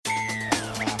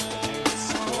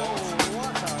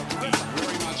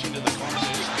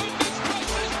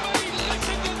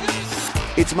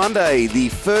It's Monday, the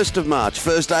 1st of March,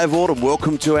 first day of autumn.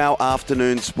 Welcome to our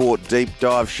afternoon sport deep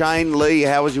dive. Shane Lee,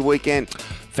 how was your weekend?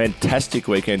 Fantastic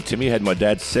weekend, Timmy. Had my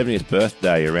dad's 70th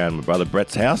birthday around my brother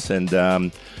Brett's house,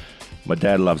 and my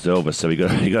dad loves Elvis, so he got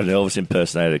an Elvis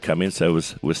impersonator to come in. So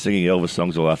we're singing Elvis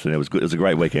songs all afternoon. It was good. It was a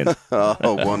great weekend.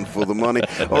 Oh, one for the money.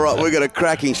 All right, we've got a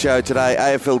cracking show today.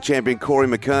 AFL champion Corey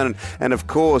McKernan, and of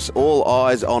course, all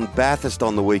eyes on Bathurst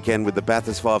on the weekend with the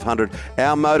Bathurst 500.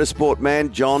 Our motorsport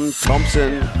man, John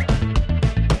Thompson.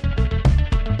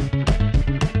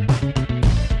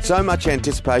 So much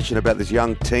anticipation about this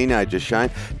young teenager,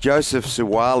 Shane. Joseph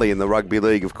Suwali in the rugby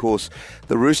league, of course.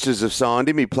 The Roosters have signed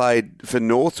him. He played for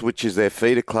Norths, which is their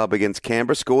feeder club, against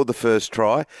Canberra, scored the first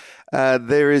try.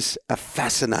 There is a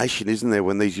fascination, isn't there,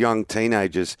 when these young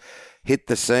teenagers hit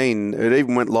the scene. It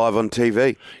even went live on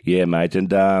TV. Yeah, mate, and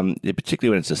particularly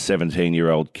when it's a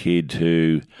 17-year-old kid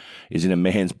who is in a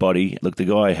man's body. Look, the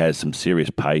guy has some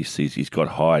serious pace. He's got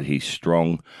height. He's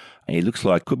strong. And he looks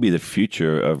like could be the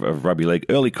future of rugby league.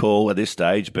 Early call at this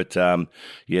stage, but the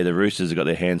Roosters have got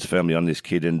their hands firmly on this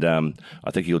kid, and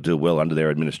I think he'll do well under their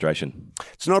administration.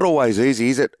 It's not always easy,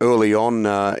 is it? Early on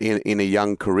in a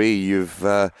young career, you've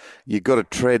got to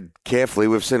tread carefully.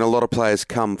 We've seen a lot of players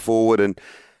come forward, and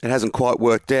it hasn't quite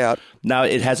worked out. No,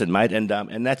 it hasn't, mate,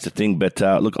 and that's the thing. But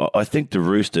look, I think the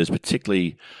Roosters,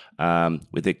 particularly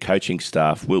with their coaching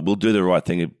staff, will do the right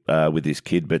thing with this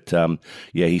kid. But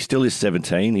he still is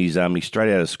 17. He's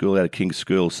straight out of King's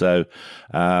School, so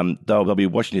they'll be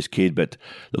watching this kid. But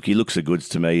look, he looks the goods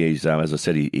to me. He's as I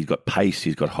said, he's got pace,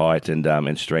 he's got height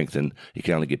and strength, and he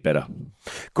can only get better.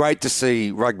 Great to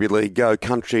see rugby league go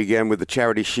country again with the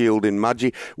Charity Shield in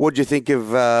Mudgee. What do you think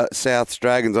of South's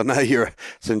Dragons? I know you're a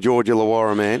St George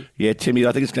Illawarra man. Yeah, Timmy,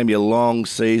 I think it's going to be a long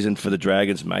season for the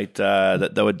Dragons, mate.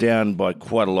 That they were down by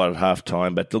quite a lot at half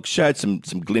time, but look, showed some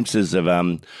glimpses of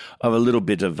a little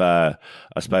bit of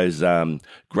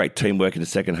great teamwork in the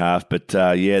second half. But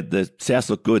the Souths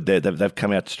look good. They've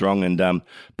come out strong, and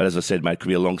but as I said, mate, could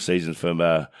be a long season for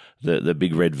the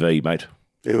big red V, mate.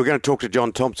 Yeah, we're going to talk to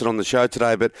John Thompson on the show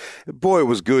today, but boy, it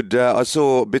was good. I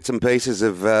saw bits and pieces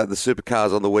of the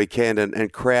supercars on the weekend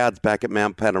and crowds back at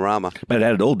Mount Panorama. But it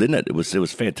had it all, didn't it? It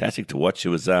was fantastic to watch. It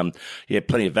was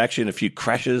plenty of action, a few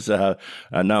crashes. No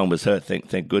one was hurt,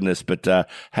 thank goodness. But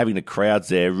having the crowds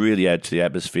there really added to the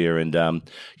atmosphere, and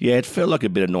it felt like a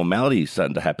bit of normality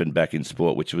starting to happen back in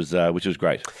sport, which was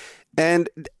great. And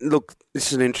look, this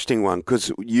is an interesting one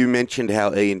because you mentioned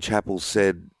how Ian Chappell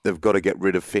said they've got to get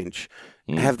rid of Finch.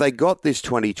 Have they got this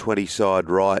 2020 side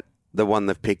right, the one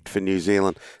they've picked for New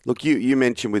Zealand? Look, you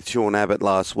mentioned with Sean Abbott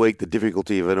last week the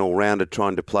difficulty of an all-rounder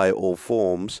trying to play all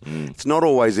forms. It's not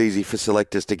always easy for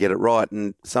selectors to get it right,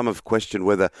 and some have questioned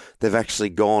whether they've actually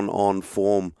gone on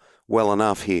form well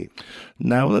enough here.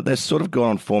 No, they've sort of gone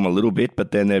on form a little bit,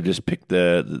 but then they've just picked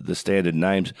the standard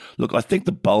names. Look, I think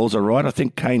the bowlers are right. I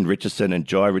think Kane Richardson and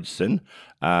Jai Richardson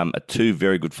are two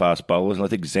very good fast bowlers, and I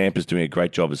think Zampa's doing a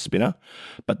great job as spinner.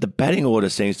 But the batting order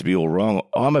seems to be all wrong.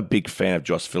 I'm a big fan of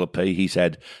Josh Philippe. He's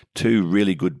had two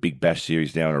really good Big Bash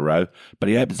series now in a row, but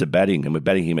he opens the batting, and we're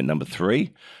batting him at number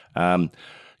 3.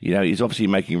 He's obviously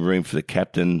making room for the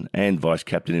captain and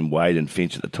vice-captain in Wade and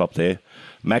Finch at the top there.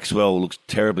 Maxwell looks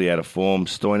terribly out of form,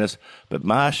 Stoinis, but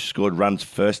Marsh scored runs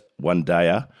first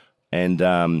one-dayer, and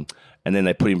then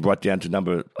they put him right down to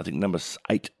number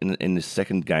 8 in the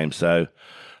second game. So,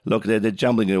 look, they're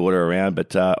jumbling the order around,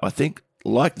 but I think,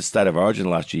 like the State of Origin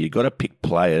last year, you've got to pick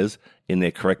players in their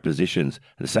correct positions.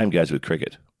 And the same goes with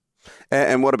cricket.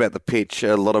 And what about the pitch?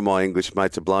 A lot of my English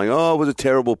mates are blowing, it was a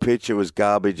terrible pitch. It was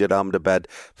garbage at Ahmedabad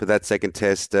for that second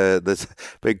test. There's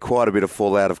been quite a bit of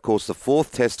fallout. Of course, the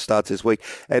fourth test starts this week,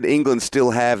 and England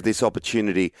still have this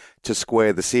opportunity to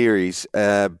square the series.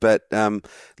 But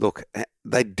look,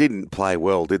 they didn't play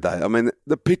well, did they? I mean,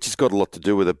 the pitch has got a lot to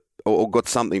do with it, or got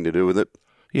something to do with it.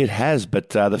 It has, but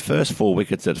the first 4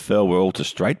 wickets that fell were all to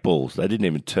straight balls. They didn't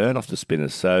even turn off the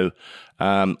spinners. So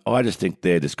I just think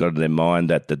they're just got in their mind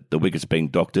that the wicket's being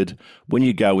doctored. When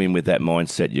you go in with that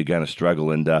mindset, you're going to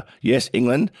struggle. And yes,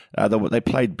 England, they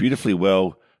played beautifully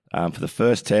well for the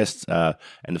first test and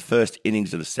the first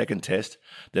innings of the second test.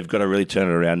 They've got to really turn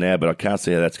it around now, but I can't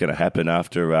see how that's going to happen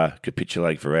after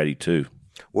capitulating for 82.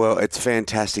 Well, it's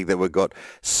fantastic that we've got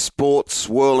sports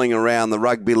swirling around, the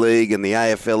rugby league and the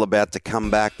AFL about to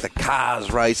come back, the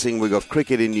cars racing. We've got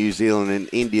cricket in New Zealand and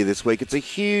India this week. It's a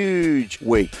huge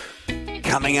week.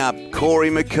 Coming up, Corey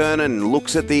McKernan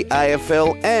looks at the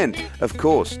AFL and, of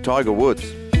course, Tiger Woods.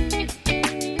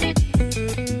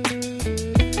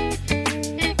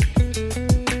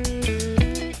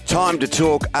 Time to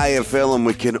talk AFL, and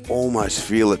we can almost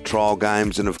feel it. Trial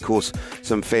games and, of course,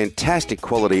 some fantastic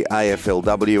quality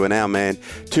AFLW. And our man,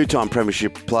 two-time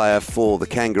premiership player for the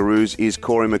Kangaroos, is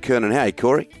Corey McKernan. Hey,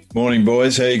 Corey. Morning,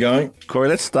 boys. How you going? Corey,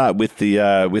 let's start with the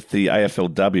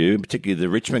AFLW, particularly the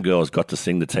Richmond girls got to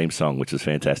sing the team song, which was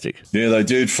fantastic. Yeah, they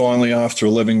did finally after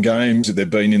 11 games. They've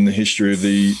been in the history of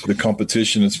the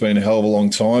competition. It's been a hell of a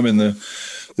long time, and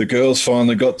the girls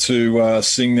finally got to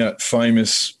sing that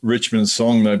famous Richmond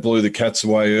song. They blew the cats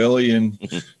away early, and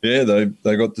yeah,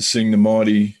 they got to sing the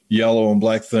mighty yellow and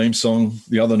black theme song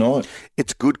the other night.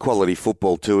 It's good quality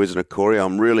football too, isn't it, Corey?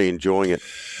 I'm really enjoying it.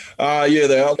 Yeah,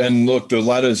 they are. And look, the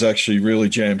ladder's actually really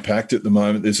jam-packed at the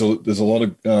moment. There's a lot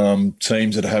of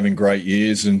teams that are having great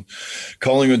years, and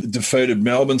Collingwood defeated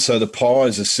Melbourne, so the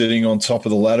Pies are sitting on top of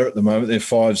the ladder at the moment. They're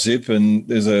 5-zip, and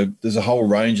there's a whole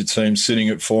range of teams sitting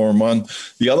at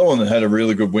 4-1. The other one that had a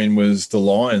really good win was the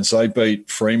Lions. They beat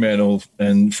Fremantle,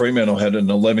 and Fremantle had an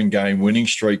 11-game winning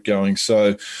streak going.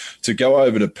 So to go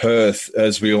over to Perth,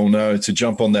 as we all know, to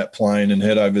jump on that plane and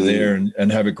head over there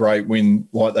and have a great win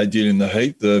like they did in the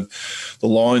heat, the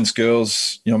Lions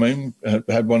girls,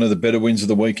 had one of the better wins of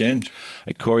the weekend.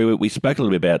 Hey, Corey, we spoke a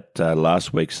little bit about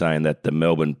last week saying that the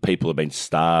Melbourne people have been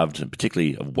starved,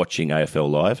 particularly of watching AFL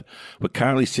live. We're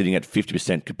currently sitting at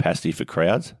 50% capacity for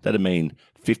crowds. That'd mean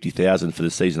 50,000 for the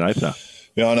season opener.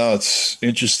 Yeah, I know. It's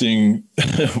interesting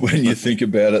when you think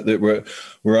about it that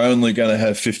we're only going to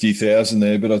have 50,000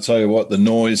 there. But I'll tell you what, the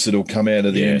noise that'll come out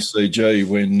of the MCG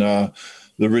when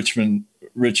the Richmond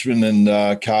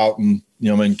and Carlton,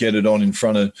 get it on in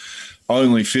front of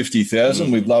only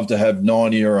 50,000. We'd love to have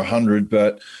 90 or 100,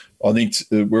 but I think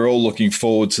we're all looking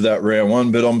forward to that round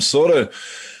one. But I'm sort of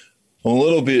a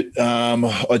little bit,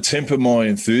 I temper my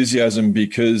enthusiasm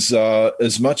because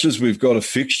as much as we've got a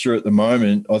fixture at the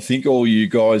moment, I think all you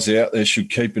guys out there should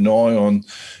keep an eye on.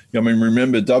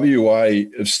 Remember, WA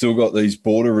have still got these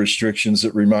border restrictions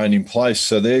that remain in place,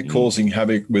 so they're causing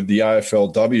havoc with the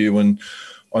AFLW, and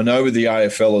I know with the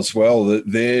AFL as well that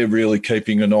they're really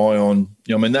keeping an eye on,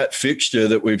 that fixture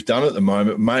that we've done at the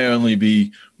moment may only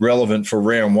be relevant for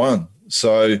round one.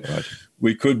 So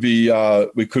we could be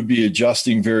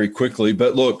adjusting very quickly.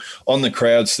 But look, on the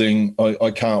crowds thing,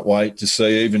 I can't wait to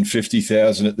see even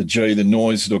 50,000 at the G. The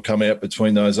noise that'll come out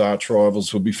between those arch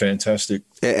rivals will be fantastic.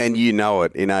 And you know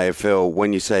it in AFL,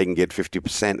 when you say you can get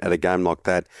 50% at a game like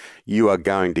that, you are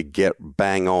going to get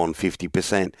bang on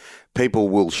 50%. People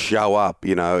will show up.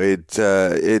 It's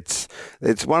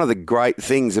one of the great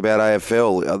things about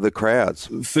AFL, the crowds.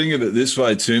 Think of it this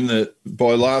way, Tim, that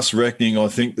by last reckoning, I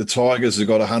think the Tigers have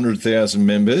got 100,000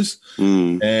 members,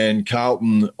 and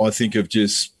Carlton, I think, have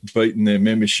just beaten their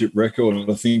membership record.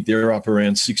 I think they're up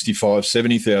around 65,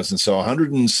 70,000. So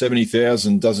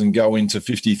 170,000 doesn't go into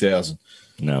 50,000.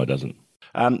 No, it doesn't.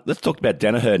 Let's talk about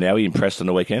Danaher now. Are you impressed on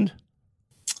the weekend?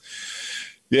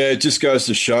 Yeah, it just goes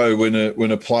to show when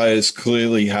a player's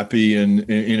clearly happy and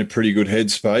in a pretty good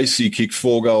headspace. He kicked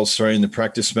 4 goals, 3 in the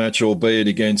practice match, albeit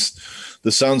against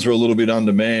the Suns were a little bit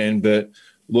undermanned. But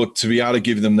look, to be able to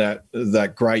give them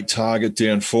that great target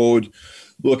down forward.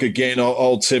 Look, again,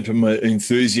 I'll temper my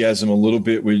enthusiasm a little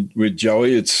bit with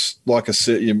Joey. It's like I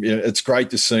said, it's great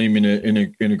to see him in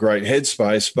a great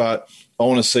headspace, but I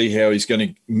want to see how he's going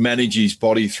to manage his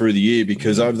body through the year,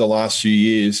 because over the last few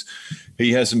years,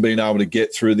 he hasn't been able to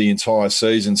get through the entire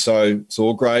season. So it's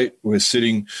all great. We're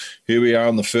sitting here, we are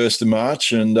on the 1st of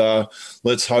March, and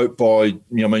let's hope by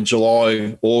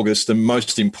July, August, and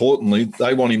most importantly,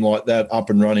 they want him like that up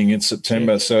and running in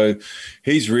September. So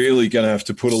he's really going to have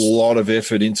to put a lot of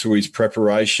effort into his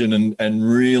preparation and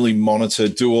really monitor,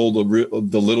 do all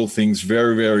the little things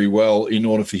very, very well in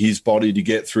order for his body to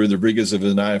get through the rigours of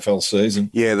an AFL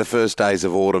season. Yeah, the first days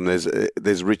of autumn,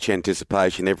 there's rich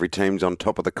anticipation. Every team's on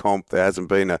top of the comp. There hasn't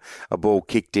been a ball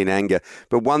kicked in anger.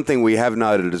 But one thing we have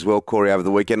noted as well, Corey, over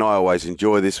the weekend, I always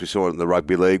enjoy this. We saw it in the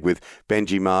Rugby League with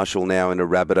Benji Marshall now in a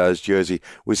Rabbitohs jersey.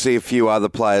 We see a few other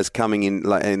players coming in the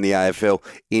AFL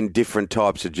in different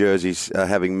types of jerseys,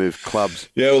 having moved clubs.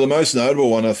 Yeah, well, the most notable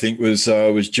one, I think, was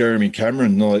Jeremy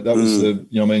Cameron. Like, that was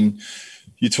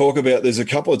you talk about, there's a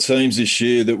couple of teams this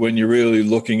year that when you're really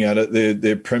looking at it,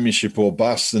 they're premiership or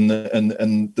bust, and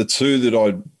the two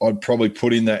that I'd probably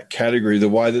put in that category, the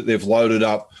way that they've loaded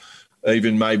up,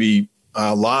 even maybe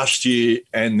last year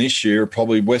and this year,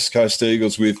 probably West Coast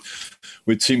Eagles with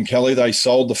Tim Kelly. They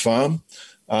sold the farm,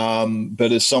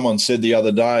 but as someone said the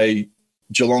other day,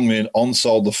 Geelong then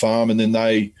on-sold the farm, and then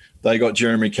they got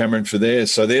Jeremy Cameron for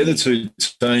theirs. So they're the two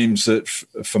teams that,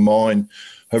 for mine,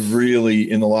 have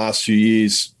really, in the last few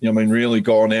years, really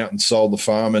gone out and sold the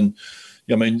farm. And,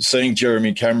 I mean, seeing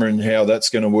Jeremy Cameron, how that's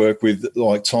going to work with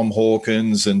like Tom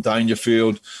Hawkins and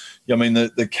Dangerfield. I mean,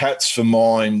 the Cats for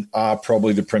mine are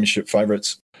probably the premiership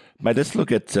favourites. Mate, let's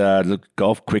look at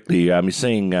golf quickly. You're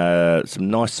seeing some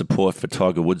nice support for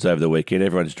Tiger Woods over the weekend.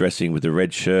 Everyone's dressing with the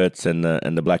red shirts and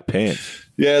the black pants.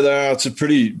 Yeah, they are. It's a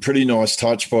pretty nice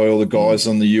touch by all the guys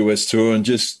on the US tour. And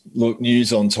just look,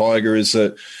 news on Tiger is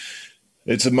that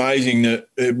it's amazing that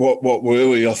what were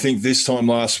we? I think this time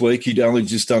last week he'd only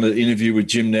just done an interview with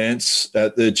Jim Nantz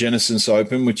at the Genesis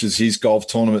Open, which is his golf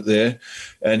tournament there,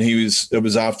 and it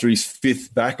was after his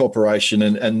 5th back operation,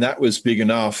 and that was big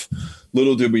enough.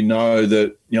 Little did we know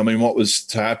that, what was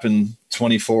to happen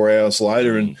 24 hours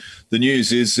later, and the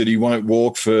news is that he won't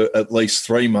walk for at least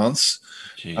 3 months.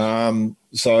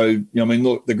 So,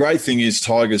 look, the great thing is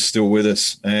Tiger's still with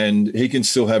us, and he can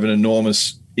still have an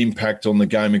enormous impact on the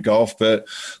game of golf. But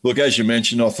look, as you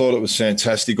mentioned, I thought it was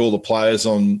fantastic. All the players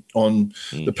on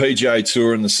the PGA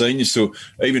Tour and the Seniors Tour,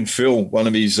 even Phil,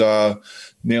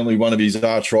 nearly one of his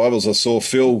arch rivals. I saw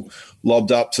Phil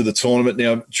lobbed up to the tournament.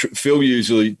 Now, Phil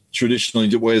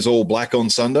traditionally wears all black on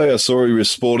Sunday. I saw he was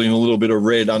sporting a little bit of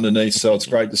red underneath, so it's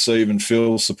great to see even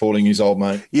Phil supporting his old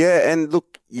mate. Yeah, and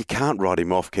look, you can't write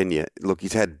him off, can you? Look,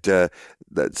 he's had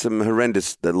some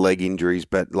horrendous leg injuries,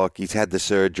 but he's had the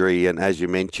surgery, and as you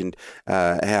mentioned,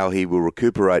 how he will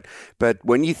recuperate. But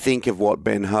when you think of what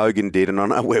Ben Hogan did, and I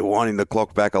know we're winding the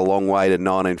clock back a long way to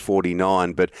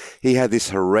 1949, but he had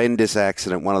this horrendous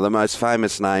accident, one of the most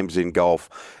famous names in golf.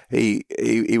 He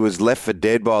was left for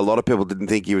dead by a lot of people. Didn't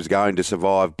think he was going to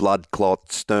survive blood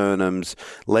clots, sternums,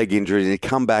 leg injuries. And he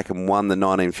come back and won the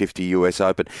 1950 US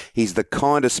Open. He's the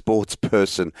kind of sports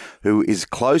person who is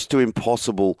close to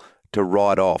impossible to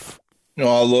write off.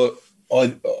 Oh, look,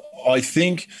 I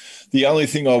think the only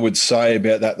thing I would say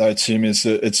about that, though, Tim, is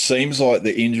that it seems like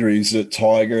the injuries that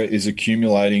Tiger is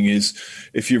accumulating is,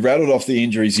 if you rattled off the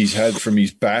injuries he's had from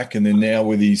his back and then now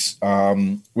with his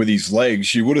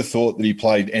legs, you would have thought that he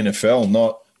played NFL,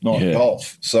 not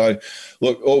golf. So,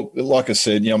 look, like I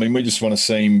said, we just want to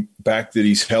see him back, that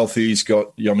he's healthy. He's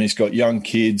got young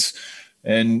kids.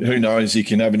 And who knows, he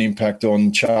can have an impact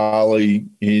on Charlie,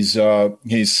 his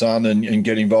son, and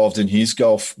get involved in his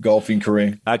golfing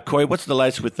career. Corey, what's the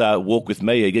latest with Walk With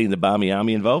Me? Are you getting the Barmy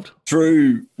Army involved?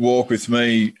 Through Walk With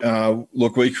Me,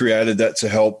 look, we created that to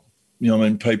help,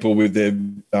 people with their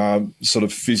sort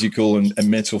of physical and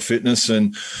mental fitness.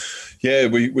 And yeah,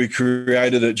 we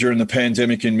created it during the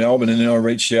pandemic in Melbourne, and then I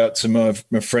reached out to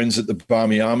my friends at the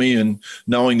Barmy Army, and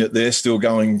knowing that they're still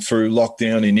going through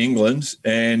lockdown in England,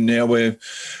 and now we're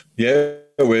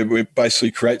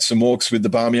basically create some walks with the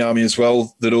Barmy Army as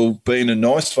well that'll be in a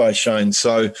nice way, Shane.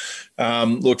 So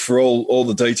look, for all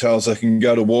the details, I can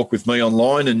go to Walk With Me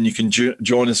online, and you can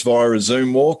join us via a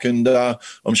Zoom walk, and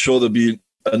I'm sure there'll be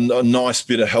a nice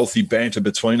bit of healthy banter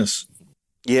between us.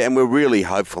 Yeah, and we're really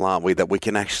hopeful, aren't we, that we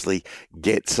can actually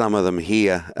get some of them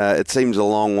here. It seems a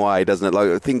long way, doesn't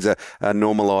it? Things are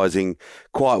normalising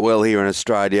quite well here in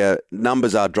Australia.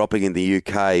 Numbers are dropping in the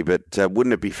UK, but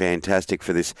wouldn't it be fantastic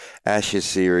for this Ashes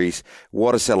series?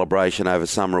 What a celebration over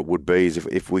summer it would be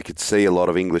if we could see a lot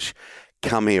of English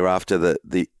come here after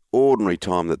the ordinary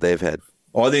time that they've had.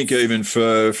 I think even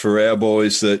for our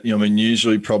boys that,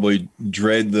 usually probably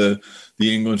dread the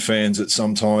England fans at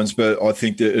sometimes, but I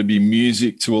think that it'd be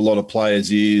music to a lot of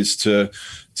players' ears to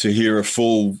hear a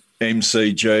full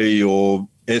MCG or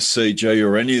SCG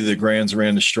or any of the grounds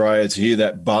around Australia, to hear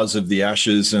that buzz of the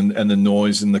Ashes and the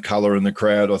noise and the colour and the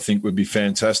crowd, I think would be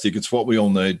fantastic. It's what we all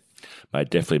need. Mate,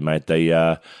 definitely, mate.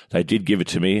 They did give it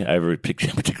to me over,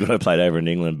 particularly when I played over in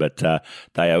England, but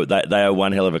they are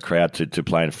one hell of a crowd to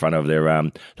play in front of. They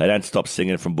don't stop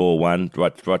singing from ball one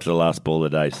right to the last ball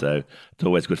of the day. So it's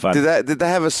always good fun. Did they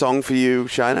have a song for you,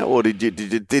 Shana, or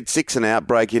did Six and Out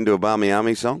break into a Barmy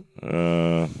Army song?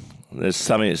 There's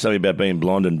something about being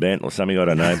blonde and bent or something, I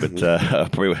don't know,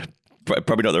 but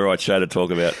probably not the right show to talk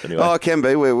about. Anyway. Oh, it can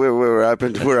be. We're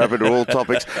open. We're open to all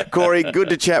topics. Corey, good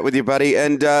to chat with you, buddy,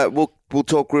 and we'll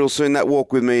talk real soon. That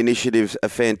Walk With Me initiatives are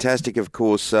fantastic, of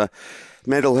course.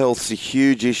 Mental health's a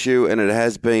huge issue, and it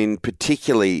has been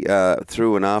particularly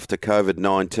through and after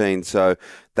COVID-19. So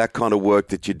that kind of work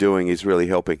that you're doing is really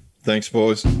helping. Thanks,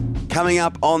 boys. Coming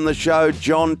up on the show,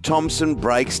 John Thompson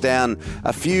breaks down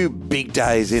a few big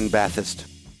days in Bathurst.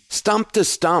 Stump to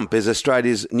Stump is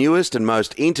Australia's newest and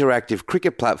most interactive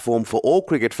cricket platform for all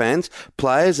cricket fans,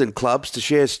 players and clubs to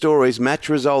share stories, match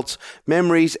results,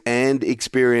 memories and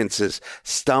experiences.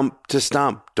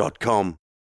 StumpToStump.com.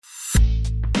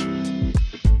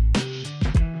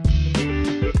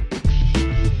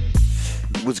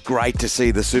 was great to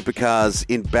see the supercars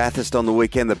in Bathurst on the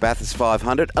weekend, the Bathurst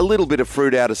 500. A little bit of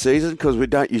fruit out of season because we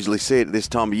don't usually see it at this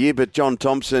time of year, but John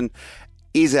Thompson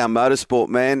is our motorsport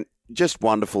man. Just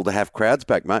wonderful to have crowds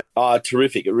back, mate. Oh,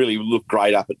 terrific. It really looked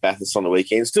great up at Bathurst on the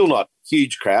weekend. Still not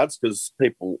huge crowds because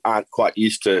people aren't quite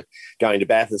used to going to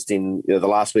Bathurst in the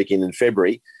last weekend in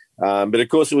February. But, of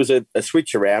course, it was a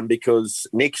switch around because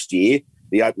next year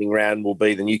the opening round will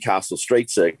be the Newcastle Street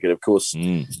Circuit. Of course,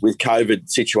 with COVID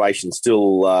situation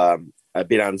still a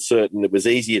bit uncertain, it was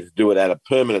easier to do it at a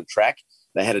permanent track.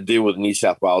 They had to deal with the New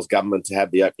South Wales government to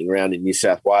have the opening round in New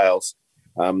South Wales.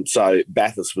 So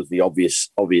Bathurst was the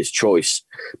obvious choice.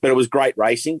 But it was great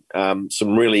racing,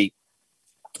 some really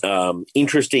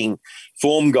interesting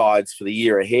form guides for the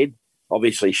year ahead.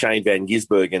 Obviously, Shane Van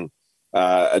Gisbergen,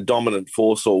 a dominant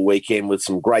force all weekend with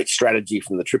some great strategy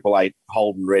from the 888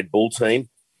 Holden Red Bull team,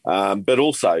 but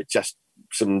also just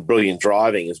some brilliant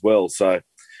driving as well. So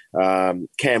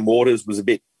Cam Waters was a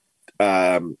bit,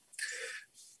 what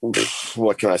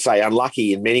can I say,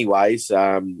 unlucky in many ways.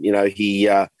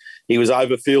 He was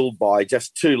overfilled by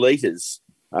just 2 litres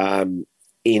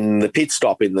in the pit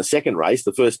stop in the second race,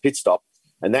 the first pit stop,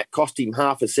 and that cost him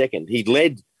half a second. He'd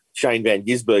led Shane Van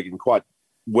Gisbergen quite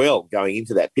well going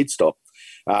into that pit stop,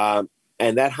 and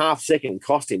that half second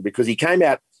cost him because he came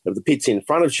out of the pits in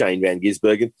front of Shane Van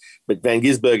Gisbergen, but Van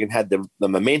Gisbergen had the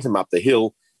momentum up the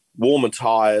hill, warmer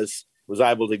tyres, was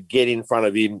able to get in front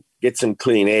of him, get some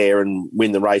clean air and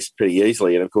win the race pretty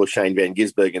easily. And, of course, Shane Van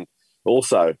Gisbergen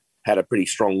also had a pretty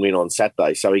strong win on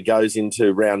Saturday. So he goes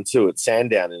into round 2 at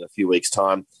Sandown in a few weeks'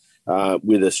 time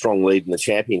with a strong lead in the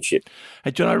championship.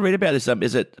 Hey, John, I read about this.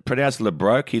 Is it pronounced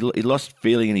LeBrock? He lost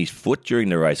feeling in his foot during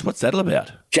the race. What's that all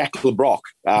about? Jack LeBrock.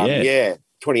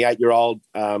 28-year-old,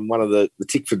 one of the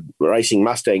Tickford Racing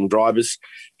Mustang drivers.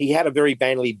 He had a very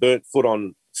badly burnt foot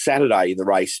on Saturday in the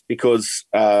race because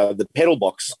the pedal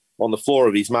box on the floor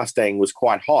of his Mustang was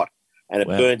quite hot and it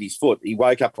burned his foot. He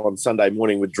woke up on Sunday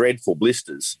morning with dreadful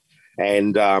blisters.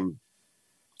 And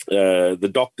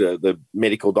the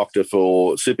medical doctor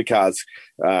for supercars,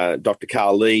 Dr.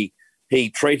 Carl Lee, he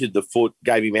treated the foot,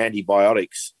 gave him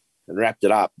antibiotics and wrapped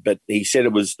it up. But he said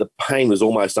the pain was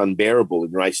almost unbearable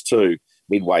in race 2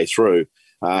 midway through.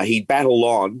 He battled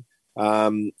on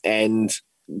and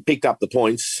picked up the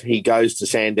points. He goes to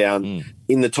Sandown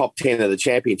in the top 10 of the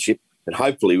championship and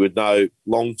hopefully with no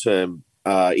long-term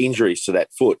injuries to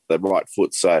that foot, the right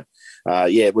foot. So,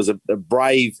 it was a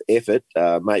brave effort.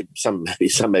 Some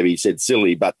maybe said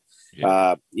silly, but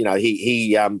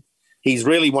he's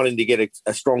really wanting to get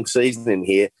a strong season in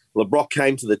here. LeBrock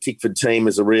came to the Tickford team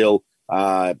as a real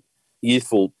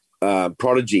youthful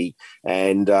prodigy,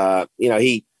 and I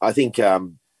think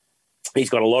he's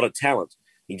got a lot of talent.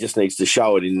 He just needs to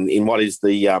show it in what is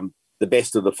the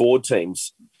best of the Ford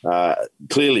teams.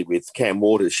 Clearly with Cam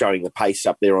Waters showing the pace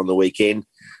up there on the weekend.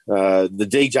 The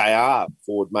DJR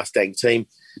Ford Mustang team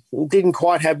didn't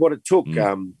quite have what it took.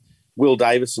 Will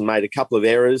Davison made a couple of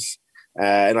errors,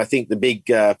 and I think the big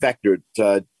factor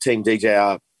at Team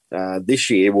DJR this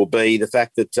year will be the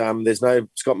fact that there's no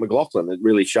Scott McLaughlin. It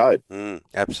really showed.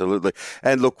 Absolutely.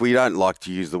 And look, we don't like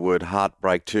to use the word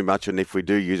heartbreak too much, and if we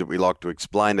do use it, we like to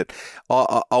explain it.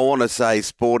 I want to say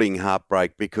sporting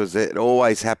heartbreak because it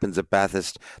always happens at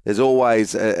Bathurst. There's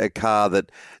always a car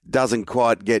that doesn't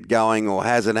quite get going or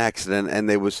has an accident, and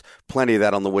there was plenty of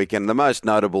that on the weekend. The most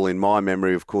notable in my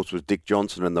memory, of course, was Dick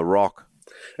Johnson and the Rock.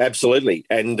 Absolutely.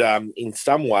 And in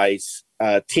some ways,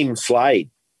 Tim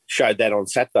Slade showed that on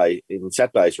Saturday, in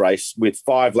Saturday's race, with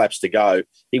 5 laps to go.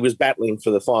 He was battling for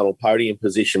the final podium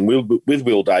position with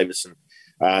Will Davison,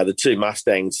 the 2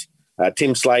 Mustangs.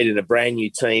 Tim Slade in a brand new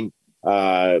team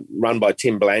run by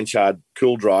Tim Blanchard,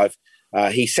 Cool Drive.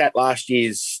 He sat last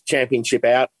year's championship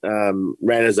out,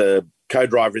 ran as a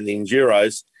co-driver in the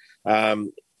Enduros.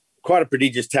 Quite a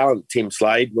prodigious talent, Tim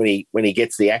Slade, when he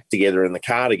gets the act together and the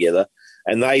car together.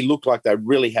 And they looked like they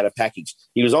really had a package.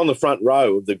 He was on the front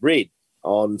row of the grid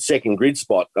on second grid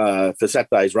spot for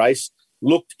Saturday's race,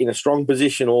 looked in a strong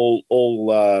position all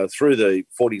through the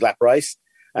 40-lap race,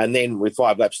 and then with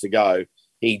 5 laps to go,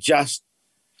 he just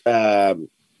had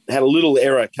a little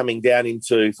error coming down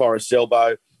into Forest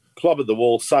Elbow, clobbered the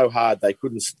wall so hard they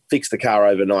couldn't fix the car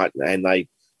overnight, and they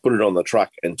put it on the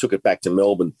truck and took it back to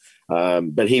Melbourne.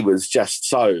 But he was just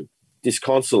so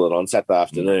disconsolate on Saturday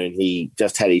afternoon. He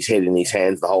just had his head in his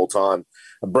hands the whole time.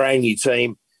 A brand new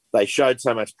team. They showed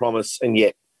so much promise, and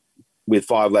yet with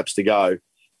 5 laps to go,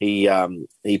 he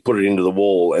put it into the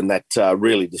wall, and that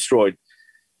really destroyed,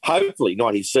 hopefully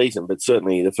not his season, but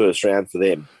certainly the first round for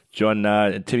them. John,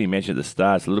 Timmy mentioned at the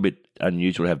start, it's a little bit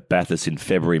unusual to have Bathurst in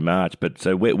February, March. But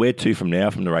so where to from now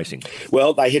from the racing?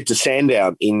 Well, they head to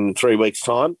Sandown in 3 weeks'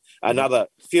 time. Another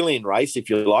fill-in race, if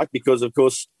you like, because, of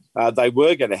course, they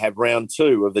were going to have round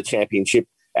 2 of the championship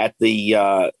at the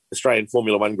Australian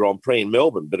Formula One Grand Prix in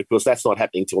Melbourne. But, of course, that's not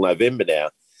happening till November now.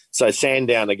 So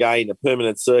Sandown, again, a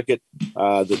permanent circuit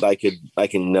that they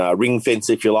can ring fence,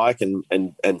 if you like,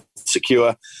 and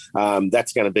secure.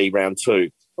 That's going to be round 2.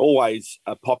 Always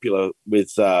popular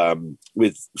with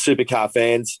supercar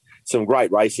fans. Some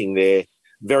great racing there.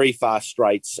 Very fast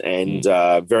straights and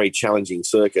very challenging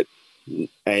circuit.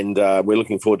 And we're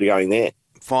looking forward to going there.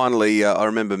 Finally, I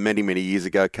remember many, many years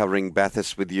ago covering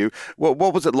Bathurst with you. What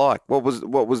was it like? What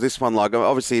was this one like?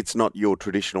 Obviously, it's not your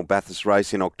traditional Bathurst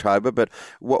race in October, but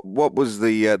what was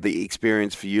the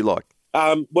experience for you like?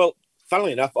 Well,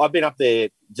 funnily enough, I've been up there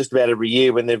just about every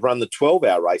year when they've run the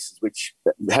 12-hour races, which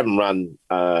didn't run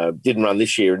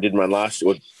this year and didn't run last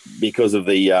year because of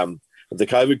the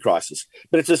COVID crisis.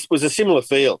 But it was a similar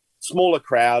feel. Smaller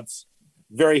crowds,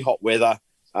 very hot weather,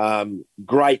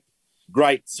 great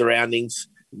surroundings.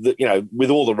 With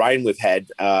all the rain we've had,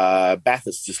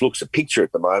 Bathurst just looks a picture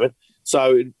at the moment.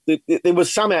 So there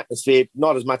was some atmosphere,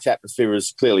 not as much atmosphere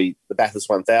as clearly the Bathurst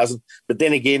 1000. But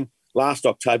then again, last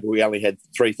October we only had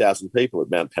 3,000 people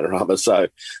at Mount Panorama, so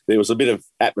there was a bit of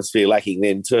atmosphere lacking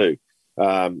then too.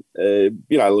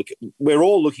 Look, we're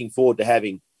all looking forward to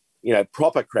having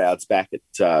proper crowds back at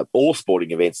all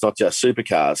sporting events, not just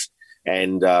supercars,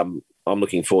 and I'm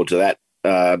looking forward to that.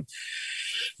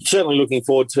 Certainly looking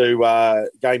forward to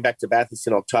going back to Bathurst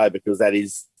in October because that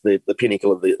is the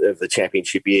pinnacle of the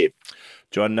championship year.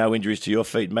 John, no injuries to your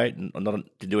feet, mate? Not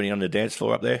to do anything on the dance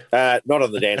floor up there? Not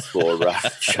on the dance floor,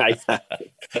 Schaefer.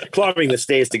 Climbing the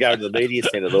stairs to go to the media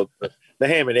centre. Look, the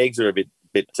ham and eggs are a bit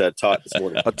tight this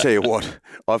morning. I'll tell you what,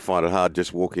 I find it hard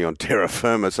just walking on terra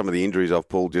firma, some of the injuries I've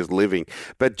pulled just living.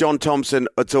 But John Thompson,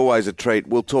 it's always a treat.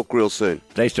 We'll talk real soon.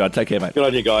 Thanks, John. Take care, mate. Good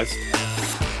on you, guys.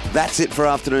 That's it for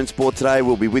Afternoon Sport today.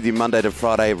 We'll be with you Monday to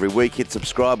Friday every week. Hit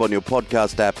subscribe on your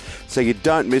podcast app so you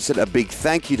don't miss it. A big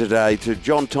thank you today to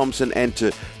John Thompson and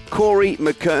to Corey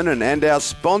McKernan and our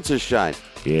sponsors, Shane.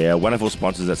 Yeah, wonderful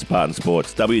sponsors at Spartan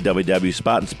Sports,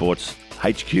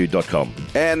 www.spartansportshq.com.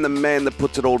 And the man that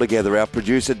puts it all together, our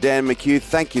producer, Dan McHugh.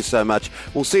 Thank you so much.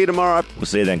 We'll see you tomorrow. We'll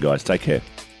see you then, guys. Take care.